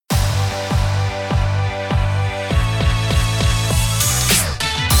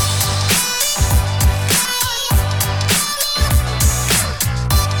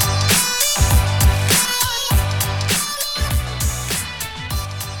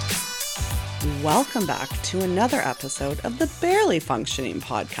Welcome back to another episode of the Barely Functioning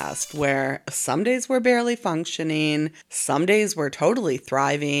podcast, where some days we're barely functioning, some days we're totally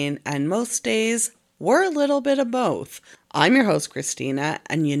thriving, and most days we're a little bit of both. I'm your host, Christina,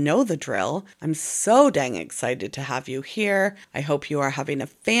 and you know the drill. I'm so dang excited to have you here. I hope you are having a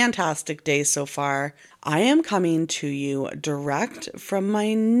fantastic day so far. I am coming to you direct from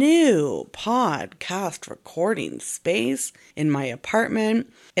my new podcast recording space in my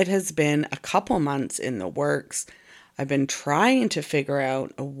apartment. It has been a couple months in the works. I've been trying to figure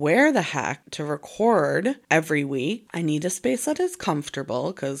out where the heck to record every week. I need a space that is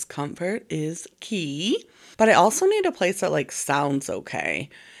comfortable because comfort is key. But I also need a place that sounds okay.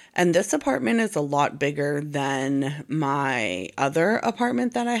 And this apartment is a lot bigger than my other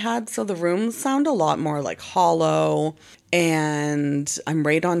apartment that I had. So the rooms sound a lot more hollow. And I'm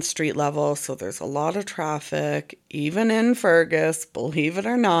right on street level. So there's a lot of traffic, even in Fergus, believe it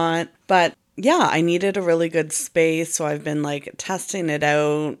or not. But yeah, I needed a really good space. So I've been testing it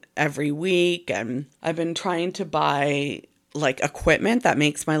out every week. And I've been trying to buy equipment that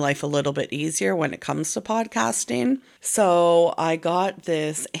makes my life a little bit easier when it comes to podcasting. So I got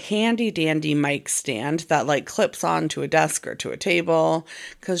this handy dandy mic stand that clips onto a desk or to a table,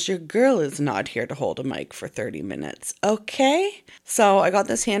 because your girl is not here to hold a mic for 30 minutes. Okay. So I got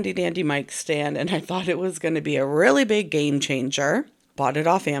this handy dandy mic stand and I thought it was going to be a really big game changer. Bought it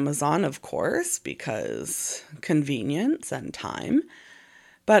off Amazon, of course, because convenience and time.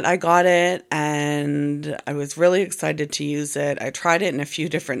 But I got it and I was really excited to use it. I tried it in a few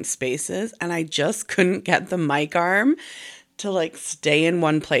different spaces and I just couldn't get the mic arm to stay in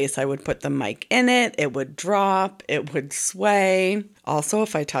one place. I would put the mic in it, it would drop, it would sway. Also,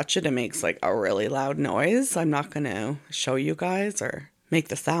 if I touch it, it makes a really loud noise. I'm not going to show you guys or make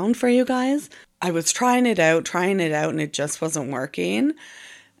the sound for you guys. I was trying it out and it just wasn't working.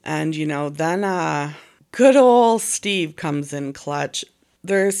 And then good old Steve comes in clutch.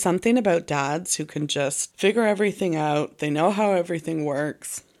 There's something about dads who can just figure everything out. They know how everything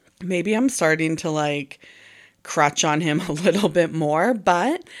works. Maybe I'm starting to crutch on him a little bit more,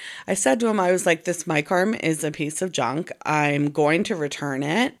 but I said to him, I was like, this mic arm is a piece of junk. I'm going to return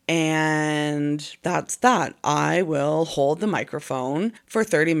it. And that's that. I will hold the microphone for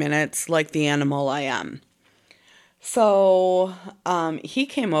 30 minutes like the animal I am. So he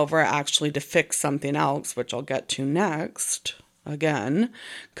came over actually to fix something else, which I'll get to next. Again,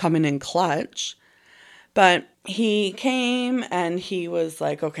 coming in clutch. But he came and he was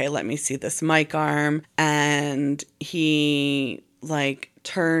like, okay, let me see this mic arm. And he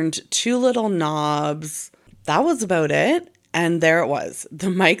turned two little knobs. That was about it. And there it was.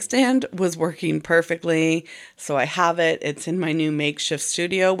 The mic stand was working perfectly. So I have it. It's in my new makeshift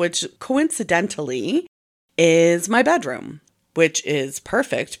studio, which coincidentally is my bedroom, which is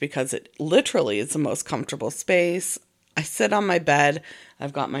perfect because it literally is the most comfortable space. I sit on my bed.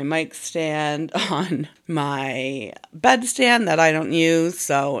 I've got my mic stand on my bedstand that I don't use.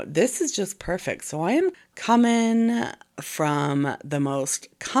 So this is just perfect. So I am coming from the most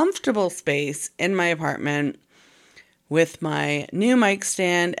comfortable space in my apartment with my new mic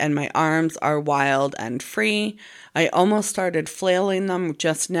stand, and my arms are wild and free. I almost started flailing them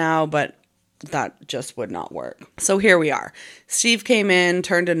just now, but that just would not work. So here we are. Steve came in,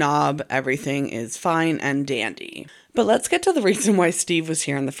 turned a knob. Everything is fine and dandy. But let's get to the reason why Steve was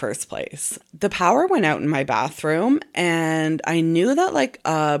here in the first place. The power went out in my bathroom and I knew that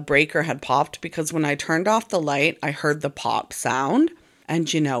a breaker had popped because when I turned off the light, I heard the pop sound.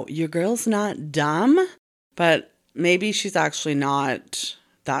 And your girl's not dumb, but maybe she's actually not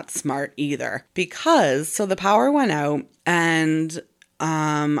that smart either. So the power went out and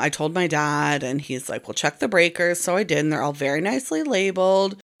I told my dad and he's like, well, check the breakers. So I did, and they're all very nicely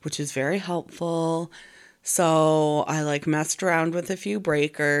labeled, which is very helpful. So I messed around with a few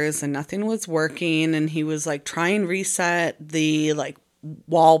breakers and nothing was working. And he was try and reset the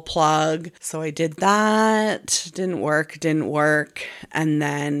wall plug. So I did that. Didn't work. And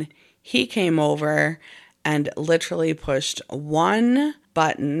then he came over and literally pushed one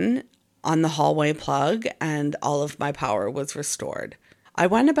button on the hallway plug and all of my power was restored. I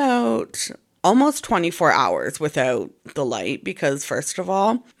went about almost 24 hours without the light because, first of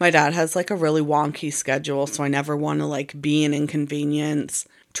all, my dad has a really wonky schedule, so I never want to be an inconvenience,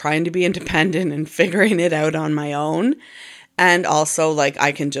 trying to be independent and figuring it out on my own. And also,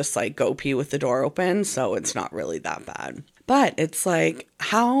 I can just go pee with the door open, so it's not really that bad. But it's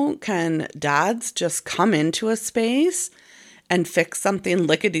how can dads just come into a space and fix something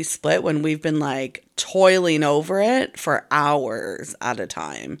lickety-split when we've been toiling over it for hours at a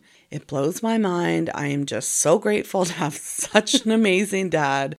time? It blows my mind. I am just so grateful to have such an amazing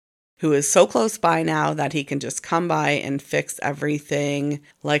dad who is so close by now that he can just come by and fix everything.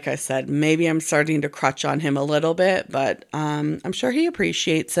 Like I said, maybe I'm starting to crutch on him a little bit, but I'm sure he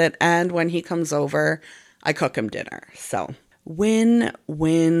appreciates it. And when he comes over, I cook him dinner. So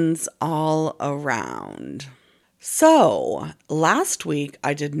wins all around. So last week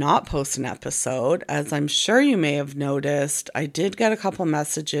I did not post an episode. As I'm sure you may have noticed, I did get a couple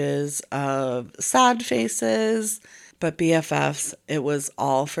messages of sad faces, but BFFs, it was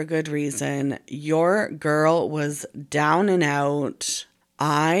all for good reason. Your girl was down and out.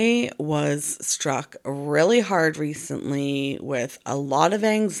 I was struck really hard recently with a lot of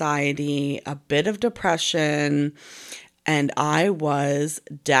anxiety, a bit of depression, and I was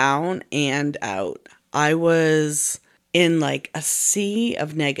down and out. I was in like a sea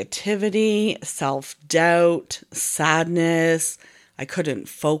of negativity, self-doubt, sadness. I couldn't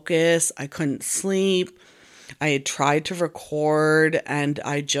focus. I couldn't sleep. I had tried to record and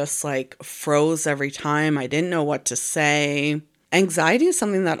I just like froze every time. I didn't know what to say. Anxiety is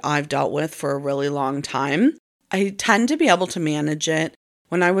something that I've dealt with for a really long time. I tend to be able to manage it.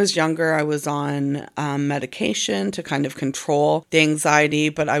 When I was younger, I was on medication to kind of control the anxiety,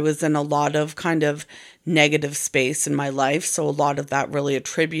 but I was in a lot of kind of negative space in my life. So a lot of that really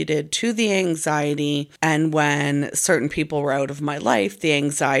attributed to the anxiety. And when certain people were out of my life, the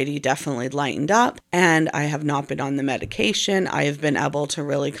anxiety definitely lightened up. And I have not been on the medication. I have been able to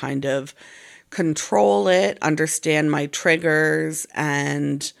really kind of control it, understand my triggers,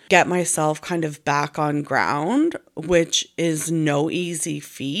 and get myself kind of back on ground, which is no easy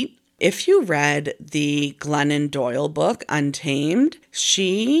feat. If you read the Glennon Doyle book, Untamed,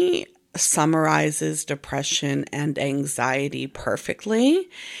 she summarizes depression and anxiety perfectly.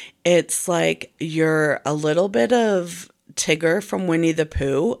 It's like you're a little bit of Tigger from Winnie the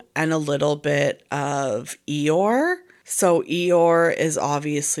Pooh and a little bit of Eeyore. So Eeyore is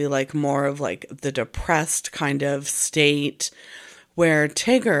obviously like more of like the depressed kind of state, where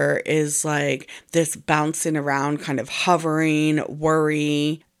Tigger is like this bouncing around, kind of hovering,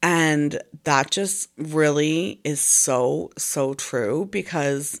 worry. And that just really is so true,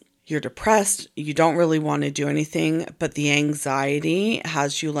 because you're depressed, you don't really want to do anything, but the anxiety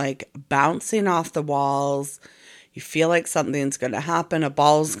has you like bouncing off the walls. You feel like something's going to happen, a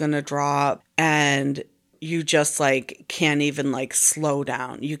ball's going to drop, and you just like can't even like slow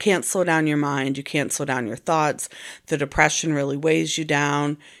down. You can't slow down your mind. You can't slow down your thoughts. The depression really weighs you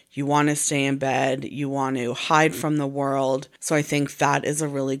down. You want to stay in bed. You want to hide from the world. So I think that is a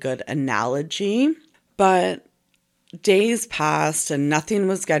really good analogy. But days passed and nothing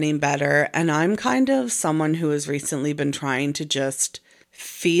was getting better. And I'm kind of someone who has recently been trying to just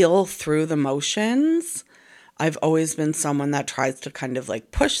feel through the motions. I've always been someone that tries to kind of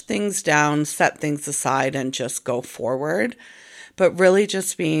like push things down, set things aside, and just go forward. But really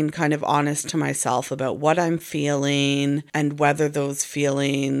just being kind of honest to myself about what I'm feeling and whether those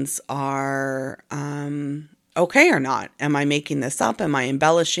feelings are okay or not. Am I making this up? Am I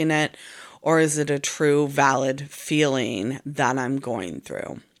embellishing it? Or is it a true, valid feeling that I'm going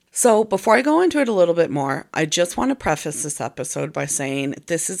through? So before I go into it a little bit more, I just want to preface this episode by saying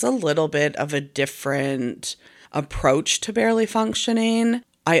this is a little bit of a different approach to Barely Functioning.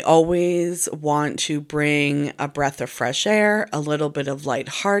 I always want to bring a breath of fresh air, a little bit of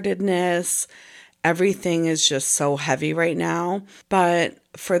lightheartedness. Everything is just so heavy right now. But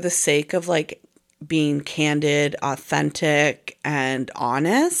for the sake of like being candid, authentic, and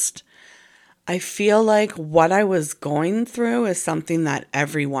honest, I feel like what I was going through is something that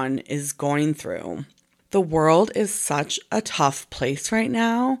everyone is going through. The world is such a tough place right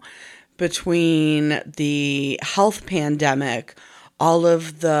now, between the health pandemic, all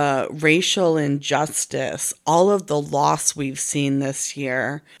of the racial injustice, all of the loss we've seen this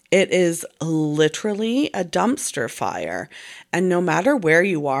year. It is literally a dumpster fire. And no matter where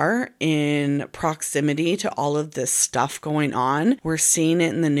you are in proximity to all of this stuff going on, we're seeing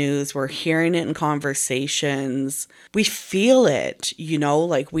it in the news, we're hearing it in conversations, we feel it, you know,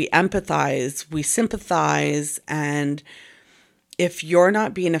 like we empathize, we sympathize, and if you're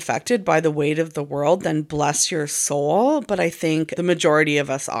not being affected by the weight of the world, then bless your soul. But I think the majority of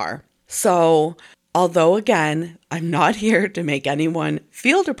us are. So although, again, I'm not here to make anyone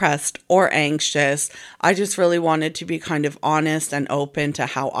feel depressed or anxious, I just really wanted to be kind of honest and open to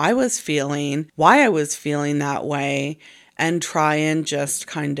how I was feeling, why I was feeling that way, and try and just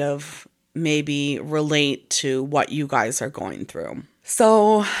kind of maybe relate to what you guys are going through.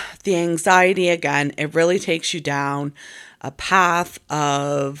 So the anxiety, again, it really takes you down a path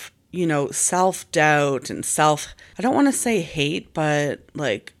of, you know, self-doubt and I don't want to say hate, but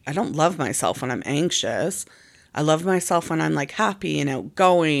like, I don't love myself when I'm anxious. I love myself when I'm like happy and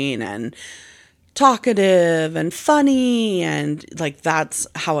outgoing and talkative and funny, and like that's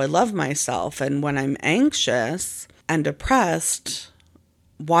how I love myself. And when I'm anxious and depressed,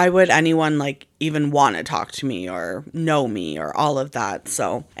 why would anyone like even want to talk to me or know me or all of that?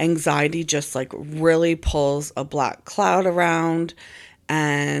 So anxiety just like really pulls a black cloud around,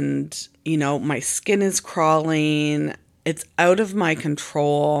 and my skin is crawling. It's out of my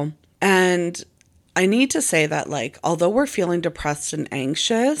control. And I need to say that, like, although we're feeling depressed and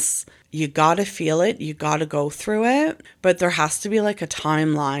anxious, you gotta feel it, you gotta go through it, but there has to be like a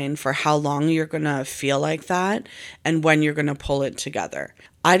timeline for how long you're gonna feel like that and when you're gonna pull it together.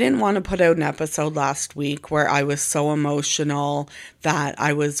 I didn't want to put out an episode last week where I was so emotional that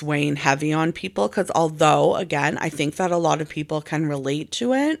I was weighing heavy on people, because although, again, I think that a lot of people can relate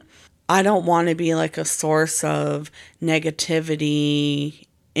to it, I don't want to be like a source of negativity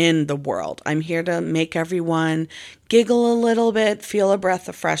in the world. I'm here to make everyone giggle a little bit, feel a breath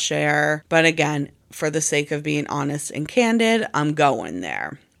of fresh air. But again, for the sake of being honest and candid, I'm going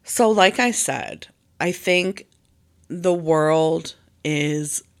there. So like I said, I think the world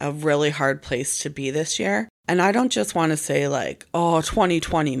is a really hard place to be this year. And I don't just want to say like, oh,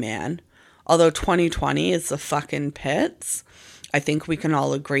 2020, man. Although 2020 is the fucking pits. I think we can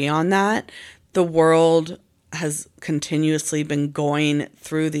all agree on that. The world has continuously been going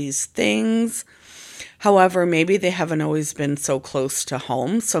through these things. However, maybe they haven't always been so close to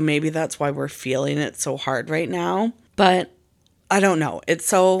home. So maybe that's why we're feeling it so hard right now. But I don't know.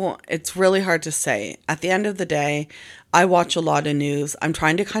 It's really hard to say. At the end of the day, I watch a lot of news. I'm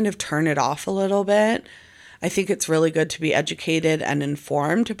trying to kind of turn it off a little bit. I think it's really good to be educated and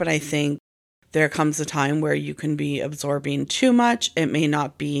informed, but I think there comes a time where you can be absorbing too much. It may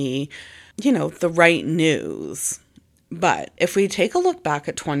not be, the right news. But if we take a look back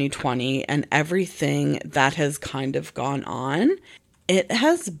at 2020 and everything that has kind of gone on, it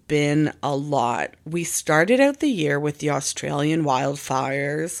has been a lot. We started out the year with the Australian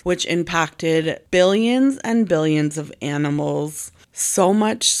wildfires, which impacted billions and billions of animals, so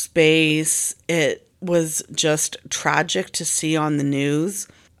much space. It was just tragic to see on the news.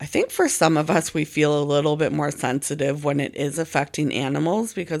 I think for some of us, we feel a little bit more sensitive when it is affecting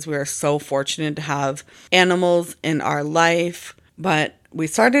animals because we are so fortunate to have animals in our life. But we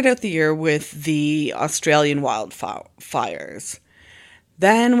started out the year with the Australian wildfires.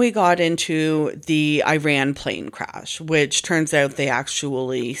 Then we got into the Iran plane crash, which turns out they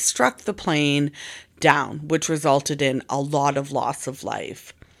actually struck the plane down, which resulted in a lot of loss of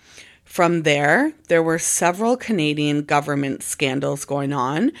life. From there were several Canadian government scandals going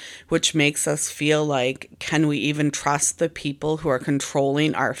on, which makes us feel like, can we even trust the people who are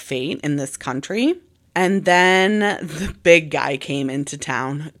controlling our fate in this country? And then the big guy came into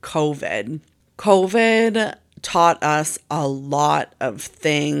town, COVID. COVID taught us a lot of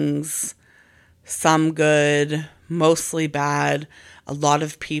things, some good, mostly bad. A lot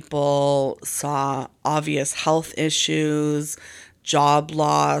of people saw obvious health issues, job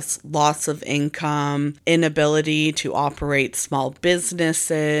loss, loss of income, inability to operate small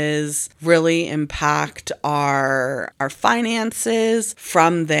businesses, really impact our finances.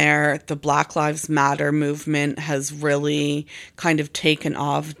 From there, the Black Lives Matter movement has really kind of taken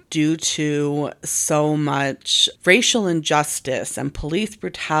off due to so much racial injustice and police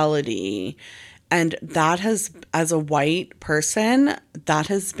brutality. And that has, as a white person, that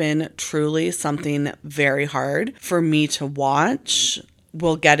has been truly something very hard for me to watch.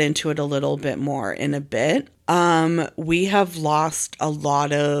 We'll get into it a little bit more in a bit. We have lost a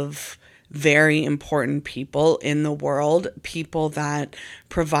lot of very important people in the world, people that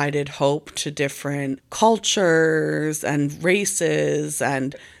provided hope to different cultures and races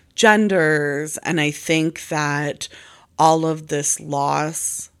and genders. And I think that all of this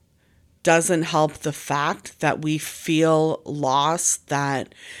loss doesn't help the fact that we feel lost,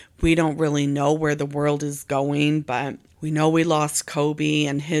 that we don't really know where the world is going, but we know we lost Kobe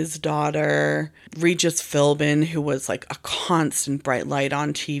and his daughter, Regis Philbin, who was like a constant bright light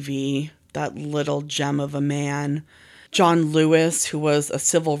on TV, that little gem of a man. John Lewis, who was a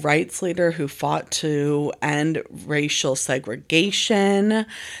civil rights leader who fought to end racial segregation.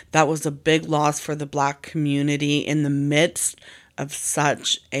 That was a big loss for the Black community in the midst of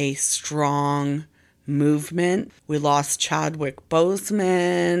such a strong movement. We lost Chadwick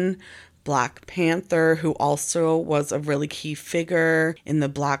Boseman, Black Panther, who also was a really key figure in the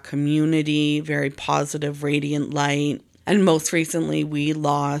Black community, very positive, radiant light. And most recently, we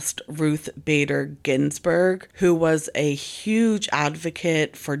lost Ruth Bader Ginsburg, who was a huge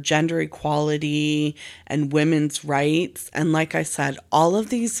advocate for gender equality and women's rights. And like I said, all of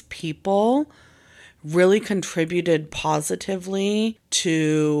these people really contributed positively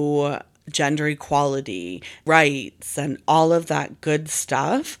to gender equality, rights, and all of that good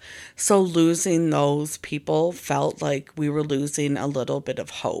stuff. So losing those people felt like we were losing a little bit of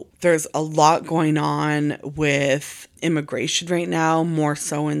hope. There's a lot going on with immigration right now, more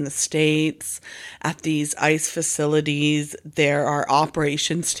so in the States. At these ICE facilities, there are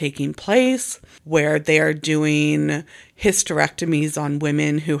operations taking place where they are doing hysterectomies on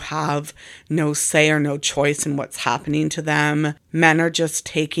women who have no say or no choice in what's happening to them. Men are just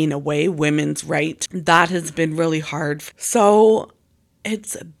taking away women's rights. That has been really hard. So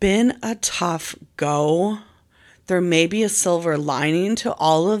it's been a tough go. There may be a silver lining to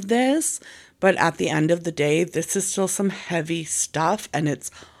all of this, but at the end of the day, this is still some heavy stuff, and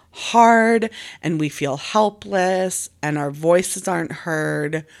it's hard, and we feel helpless, and our voices aren't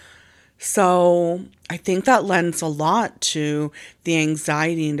heard. So I think that lends a lot to the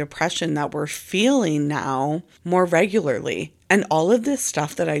anxiety and depression that we're feeling now more regularly. And all of this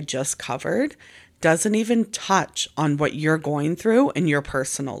stuff that I just covered doesn't even touch on what you're going through in your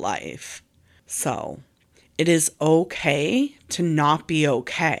personal life. So it is okay to not be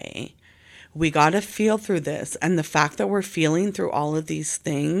okay. We got to feel through this. And the fact that we're feeling through all of these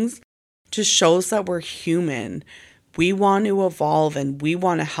things just shows that we're human. We want to evolve and we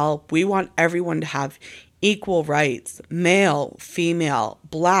want to help. We want everyone to have equal rights, male, female,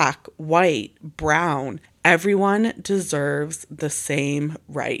 black, white, brown. Everyone deserves the same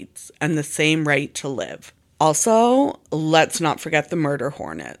rights and the same right to live. Also, let's not forget the murder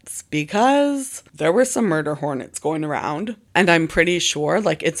hornets, because there were some murder hornets going around, and I'm pretty sure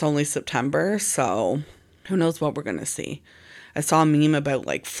it's only September, so who knows what we're going to see. I saw a meme about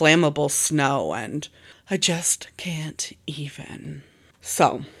flammable snow, and I just can't even.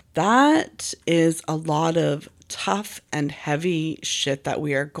 So that is a lot of tough and heavy shit that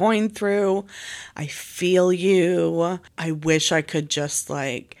we are going through. I feel you. I wish I could just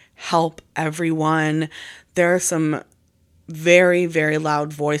help everyone. There are some very, very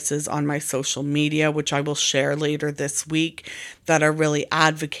loud voices on my social media, which I will share later this week, that are really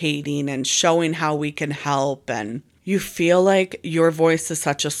advocating and showing how we can help. And you feel like your voice is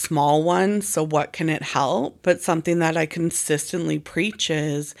such a small one, so what can it help? But something that I consistently preach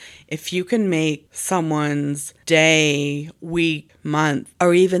is, if you can make someone's day, week, month,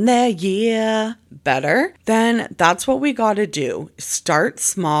 or even their year better, then that's what we got to do. Start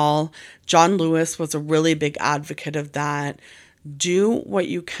small. John Lewis was a really big advocate of that. Do what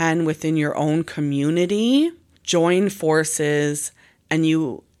you can within your own community. Join forces, and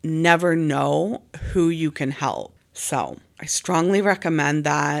you never know who you can help. So I strongly recommend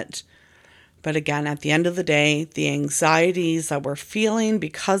that. But again, at the end of the day, the anxieties that we're feeling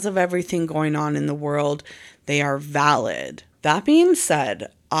because of everything going on in the world, they are valid. That being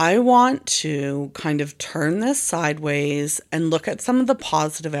said, I want to kind of turn this sideways and look at some of the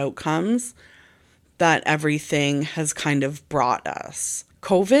positive outcomes that everything has kind of brought us.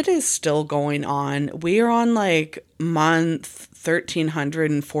 COVID is still going on. We are on month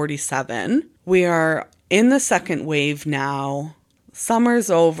 1347. We are in the second wave now. Summer's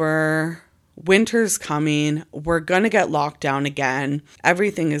over. Winter's coming. We're going to get locked down again.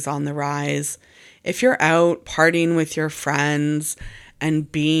 Everything is on the rise. If you're out partying with your friends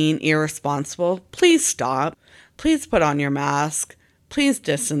and being irresponsible, please stop. Please put on your mask. Please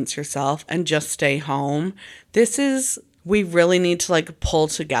distance yourself and just stay home. We really need to pull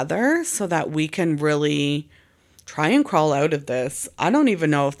together so that we can really try and crawl out of this. I don't even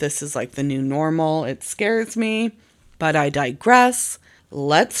know if this is the new normal. It scares me, but I digress.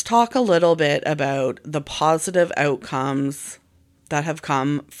 Let's talk a little bit about the positive outcomes that have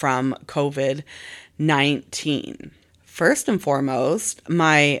come from COVID-19. First and foremost,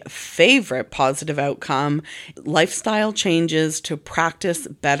 my favorite positive outcome, lifestyle changes to practice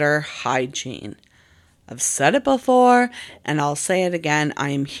better hygiene. I've said it before, and I'll say it again. I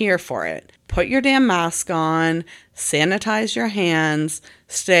am here for it. Put your damn mask on, sanitize your hands,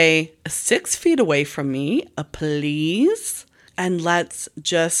 stay 6 feet away from me, please, and let's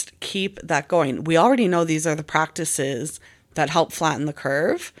just keep that going. We already know these are the practices that help flatten the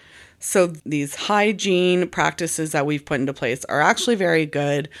curve. So these hygiene practices that we've put into place are actually very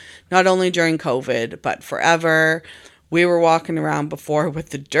good, not only during COVID, but forever. We were walking around before with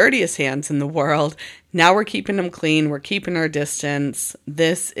the dirtiest hands in the world. Now we're keeping them clean. We're keeping our distance.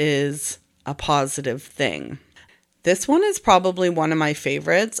 This is a positive thing. This one is probably one of my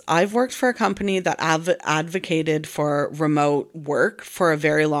favorites. I've worked for a company that advocated for remote work for a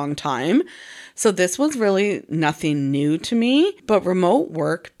very long time. So this was really nothing new to me, but remote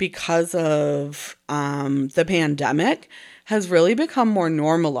work, because of the pandemic, has really become more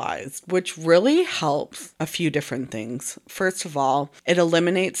normalized, which really helps a few different things. First of all, it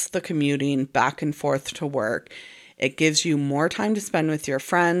eliminates the commuting back and forth to work. It gives you more time to spend with your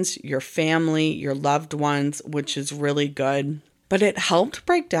friends, your family, your loved ones, which is really good. But it helped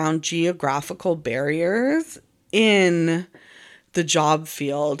break down geographical barriers in the job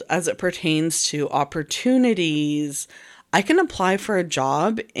field as it pertains to opportunities. I can apply for a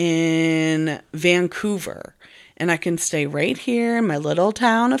job in Vancouver and I can stay right here in my little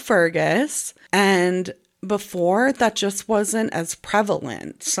town of Fergus. And before, that just wasn't as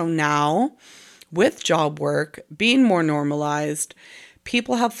prevalent. So now, with job work being more normalized,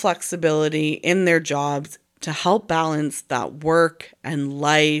 people have flexibility in their jobs to help balance that work and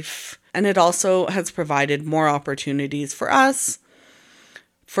life. And it also has provided more opportunities for us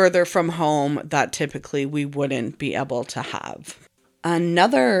further from home that typically we wouldn't be able to have.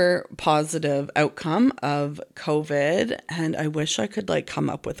 Another positive outcome of COVID, and I wish I could come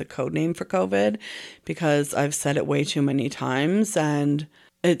up with a code name for COVID because I've said it way too many times and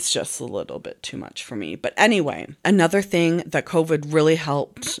it's just a little bit too much for me. But anyway, another thing that COVID really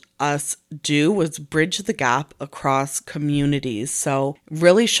helped us do was bridge the gap across communities. So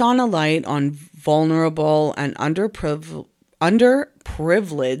really shone a light on vulnerable and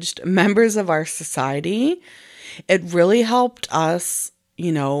underprivileged members of our society. It really helped us,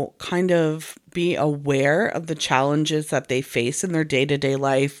 kind of be aware of the challenges that they face in their day-to-day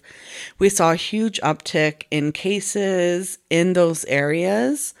life. We saw a huge uptick in cases in those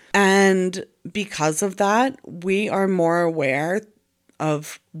areas. And because of that, we are more aware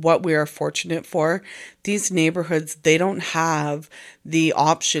of what we are fortunate for. These neighborhoods, they don't have the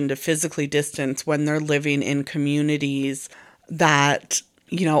option to physically distance when they're living in communities that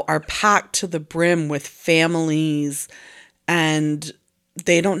are packed to the brim with families, and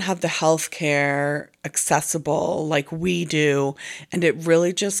they don't have the healthcare accessible like we do. And it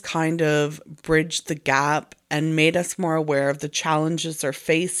really just kind of bridged the gap and made us more aware of the challenges they're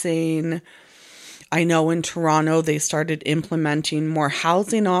facing. I know in Toronto, they started implementing more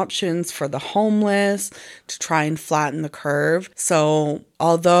housing options for the homeless to try and flatten the curve. So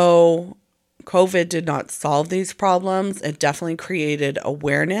although COVID did not solve these problems, it definitely created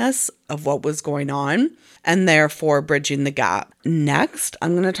awareness of what was going on and therefore bridging the gap. Next,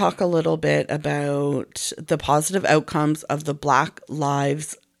 I'm going to talk a little bit about the positive outcomes of the Black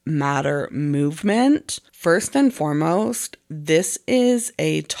Lives Matter movement. First and foremost, this is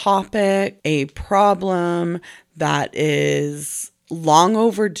a topic, a problem that is long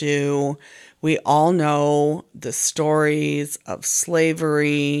overdue. We all know the stories of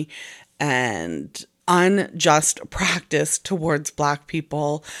slavery and unjust practice towards Black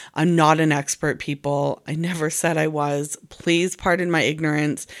people. I'm not an expert, people. I never said I was. Please pardon my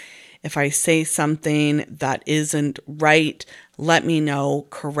ignorance. If I say something that isn't right, let me know,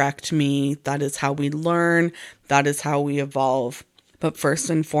 correct me. That is how we learn. That is how we evolve. But first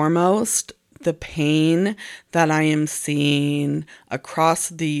and foremost, the pain that I am seeing across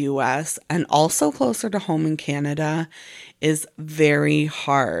the US and also closer to home in Canada is very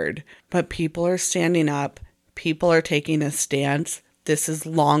hard. But people are standing up. People are taking a stance. This is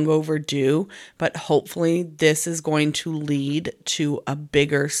long overdue, but hopefully this is going to lead to a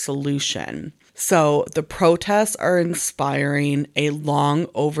bigger solution. So the protests are inspiring a long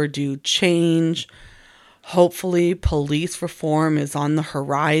overdue change. Hopefully police reform is on the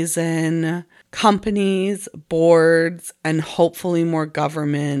horizon. Companies, boards, and hopefully more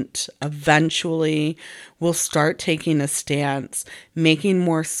government eventually will start taking a stance, making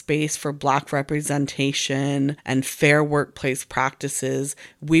more space for Black representation and fair workplace practices.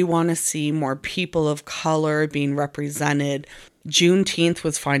 We want to see more people of color being represented. Juneteenth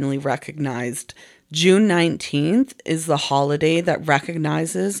was finally recognized. June 19th is the holiday that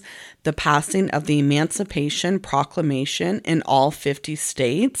recognizes the passing of the Emancipation Proclamation in all 50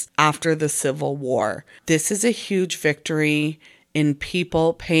 states after the Civil War. This is a huge victory in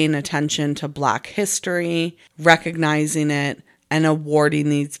people paying attention to Black history, recognizing it, and awarding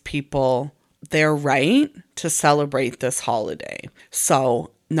these people their right to celebrate this holiday.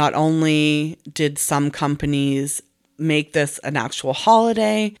 So not only did some companies make this an actual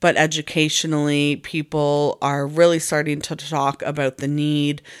holiday, but educationally, people are really starting to talk about the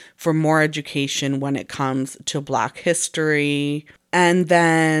need for more education when it comes to Black history. And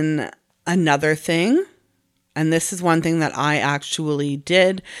then another thing, and this is one thing that I actually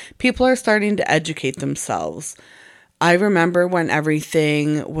did, people are starting to educate themselves. I remember when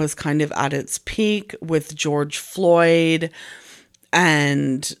everything was kind of at its peak with George Floyd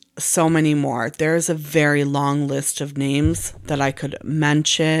and so many more. There's a very long list of names that I could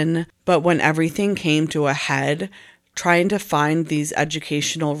mention. But when everything came to a head, trying to find these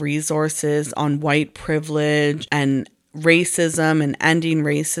educational resources on white privilege and racism and ending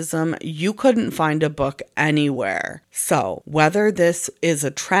racism, you couldn't find a book anywhere. So whether this is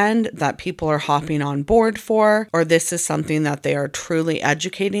a trend that people are hopping on board for, or this is something that they are truly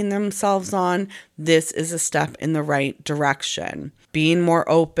educating themselves on, this is a step in the right direction. Being more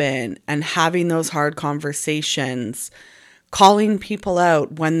open and having those hard conversations, calling people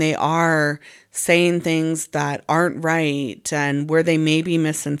out when they are saying things that aren't right and where they may be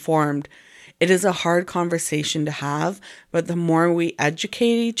misinformed. It is a hard conversation to have, but the more we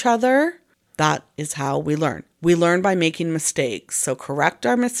educate each other, that is how we learn. We learn by making mistakes. So correct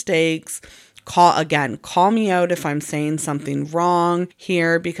our mistakes. Call me out if I'm saying something wrong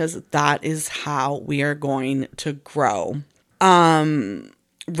here, because that is how we are going to grow.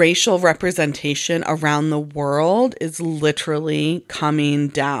 Racial representation around the world is literally coming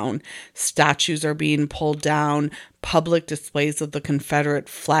down. Statues are being pulled down. Public displays of the Confederate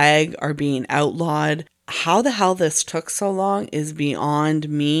flag are being outlawed. How the hell this took so long is beyond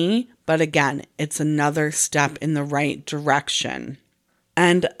me. But again, it's another step in the right direction.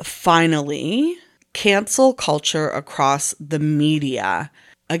 And finally, cancel culture across the media.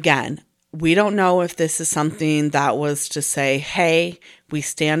 Again, we don't know if this is something that was to say, hey, we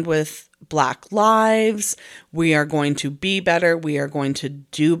stand with Black lives. We are going to be better. We are going to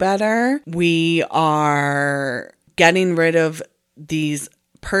do better. We are getting rid of these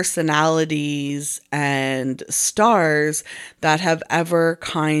personalities and stars that have ever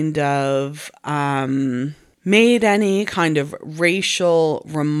kind of made any kind of racial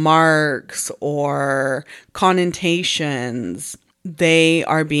remarks or connotations. They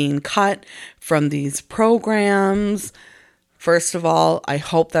are being cut from these programs. First of all, I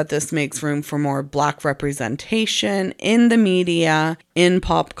hope that this makes room for more Black representation in the media, in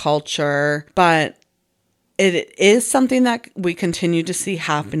pop culture, but it is something that we continue to see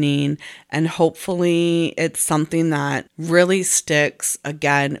happening, and hopefully it's something that really sticks.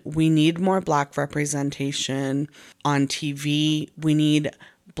 Again, we need more Black representation on TV. We need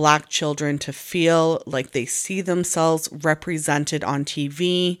Black children to feel like they see themselves represented on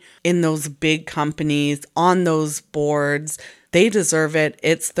TV, in those big companies, on those boards. They deserve it.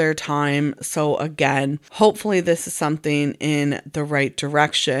 It's their time. So again, hopefully this is something in the right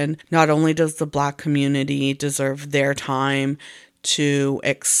direction. Not only does the Black community deserve their time to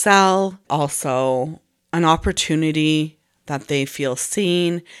excel, also an opportunity that they feel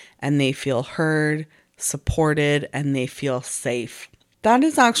seen and they feel heard, supported, and they feel safe. That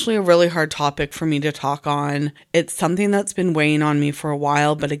is actually a really hard topic for me to talk on. It's something that's been weighing on me for a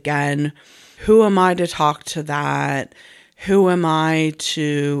while, but again, who am I to talk to that? Who am I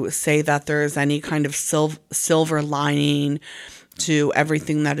to say that there is any kind of silver lining to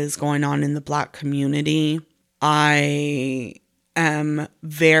everything that is going on in the Black community? I am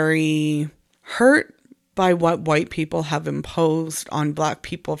very hurt by what white people have imposed on Black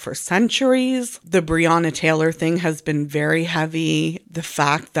people for centuries. The Breonna Taylor thing has been very heavy. The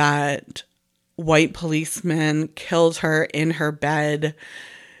fact that white policemen killed her in her bed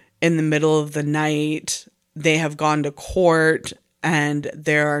in the middle of the night. They have gone to court and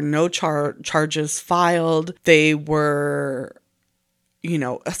there are no charges filed. They were,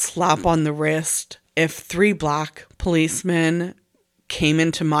 a slap on the wrist. If 3 Black policemen came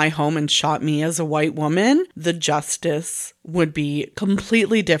into my home and shot me as a white woman, the justice would be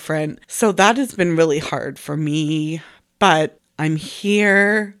completely different. So that has been really hard for me, but I'm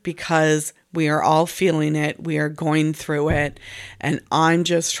here because we are all feeling it. We are going through it. And I'm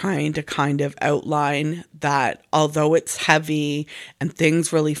just trying to kind of outline that although it's heavy and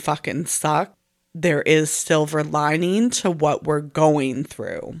things really fucking suck, there is silver lining to what we're going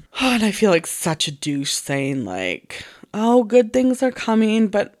through. Oh, and I feel like such a douche saying like, oh, good things are coming,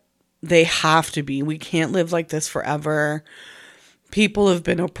 but they have to be. We can't live like this forever. People have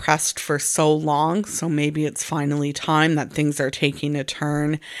been oppressed for so long, so maybe it's finally time that things are taking a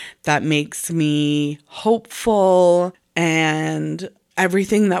turn that makes me hopeful, and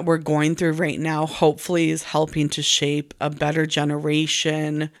everything that we're going through right now hopefully is helping to shape a better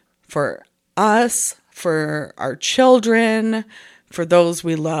generation for us, for our children, for those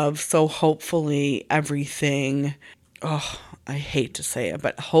we love. So hopefully everything, I hate to say it,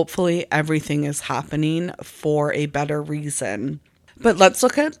 but hopefully everything is happening for a better reason. But let's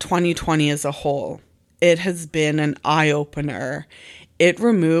look at 2020 as a whole. It has been an eye-opener. It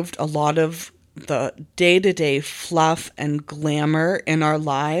removed a lot of the day-to-day fluff and glamour in our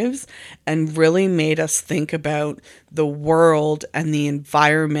lives and really made us think about the world and the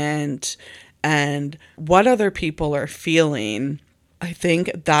environment and what other people are feeling. I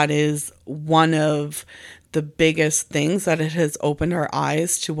think that is one of the biggest things that it has opened our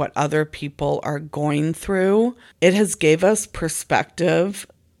eyes to what other people are going through. It has gave us perspective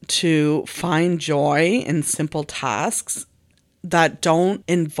to find joy in simple tasks that don't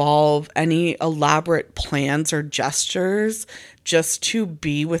involve any elaborate plans or gestures, just to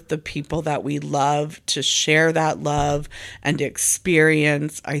be with the people that we love, to share that love and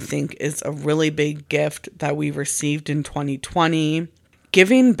experience, I think is a really big gift that we received in 2020.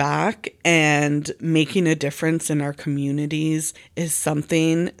 Giving back and making a difference in our communities is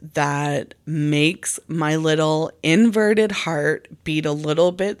something that makes my little inverted heart beat a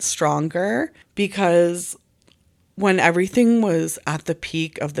little bit stronger, because when everything was at the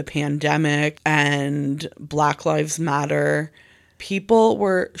peak of the pandemic and Black Lives Matter, people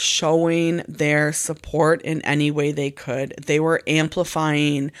were showing their support in any way they could. They were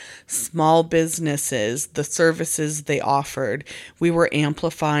amplifying small businesses, the services they offered. We were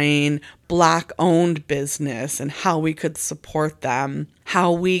amplifying Black-owned business and how we could support them,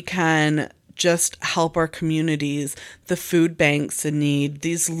 how we can just help our communities, the food banks in need,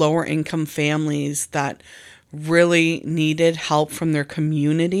 these lower income families that really needed help from their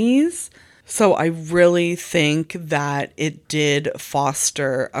communities. So I really think that it did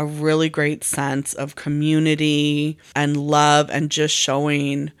foster a really great sense of community and love, and just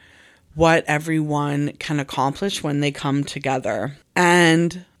showing what everyone can accomplish when they come together,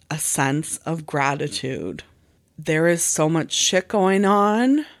 and a sense of gratitude. There is so much shit going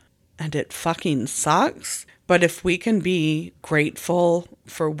on and it fucking sucks. But if we can be grateful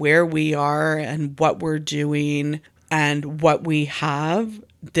for where we are and what we're doing and what we have,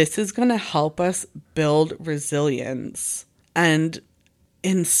 this is going to help us build resilience. And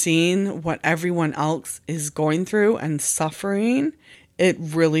in seeing what everyone else is going through and suffering, it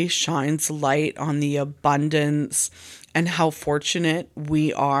really shines light on the abundance and how fortunate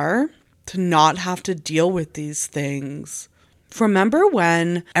we are to not have to deal with these things. Remember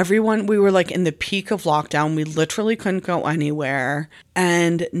when we were like in the peak of lockdown, we literally couldn't go anywhere,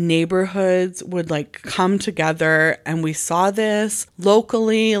 and neighborhoods would like come together, and we saw this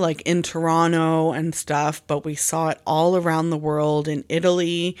locally, like in Toronto and stuff, but we saw it all around the world, in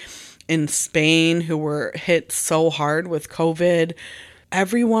Italy, in Spain, who were hit so hard with COVID.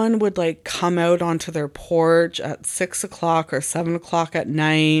 Everyone would like come out onto their porch at 6 o'clock or 7 o'clock at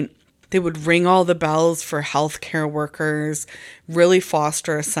night. They would ring all the bells for healthcare workers, really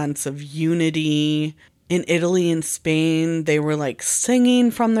foster a sense of unity. In Italy and Spain, they were like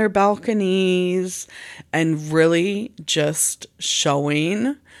singing from their balconies and really just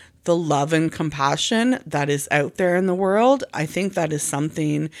showing the love and compassion that is out there in the world. I think that is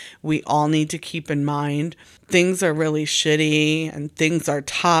something we all need to keep in mind. Things are really shitty and things are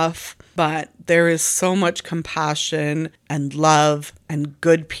tough, but there is so much compassion and love and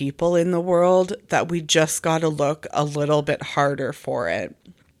good people in the world that we just got to look a little bit harder for it.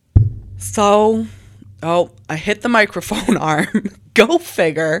 So, I hit the microphone arm. Go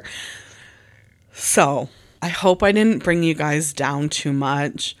figure. So, I hope I didn't bring you guys down too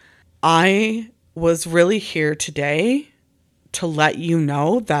much. I was really here today to let you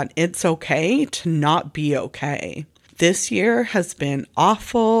know that it's okay to not be okay. This year has been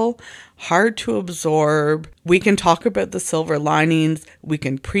awful, hard to absorb. We can talk about the silver linings. We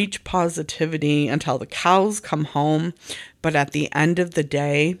can preach positivity until the cows come home. But at the end of the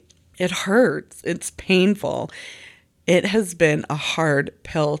day, it hurts. It's painful. It has been a hard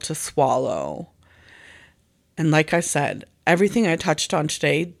pill to swallow. And like I said, everything I touched on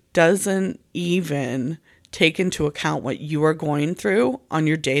today doesn't even take into account what you are going through on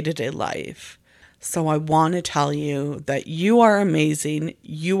your day-to-day life. So I want to tell you that you are amazing.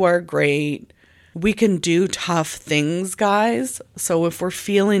 You are great. We can do tough things, guys. So if we're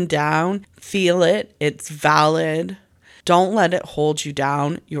feeling down, feel it. It's valid. Don't let it hold you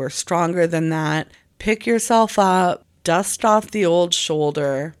down. You are stronger than that. Pick yourself up, dust off the old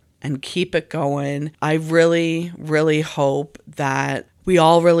shoulder, and keep it going. I really, really hope that we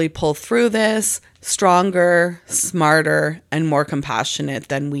all really pull through this stronger, smarter, and more compassionate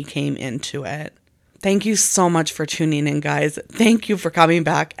than we came into it. Thank you so much for tuning in, guys. Thank you for coming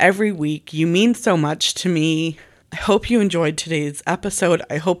back every week. You mean so much to me. I hope you enjoyed today's episode.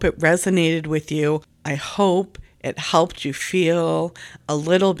 I hope it resonated with you. I hope it helped you feel a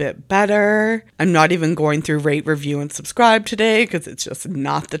little bit better. I'm not even going through rate, review, and subscribe today because it's just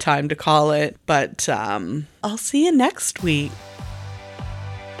not the time to call it. But I'll see you next week.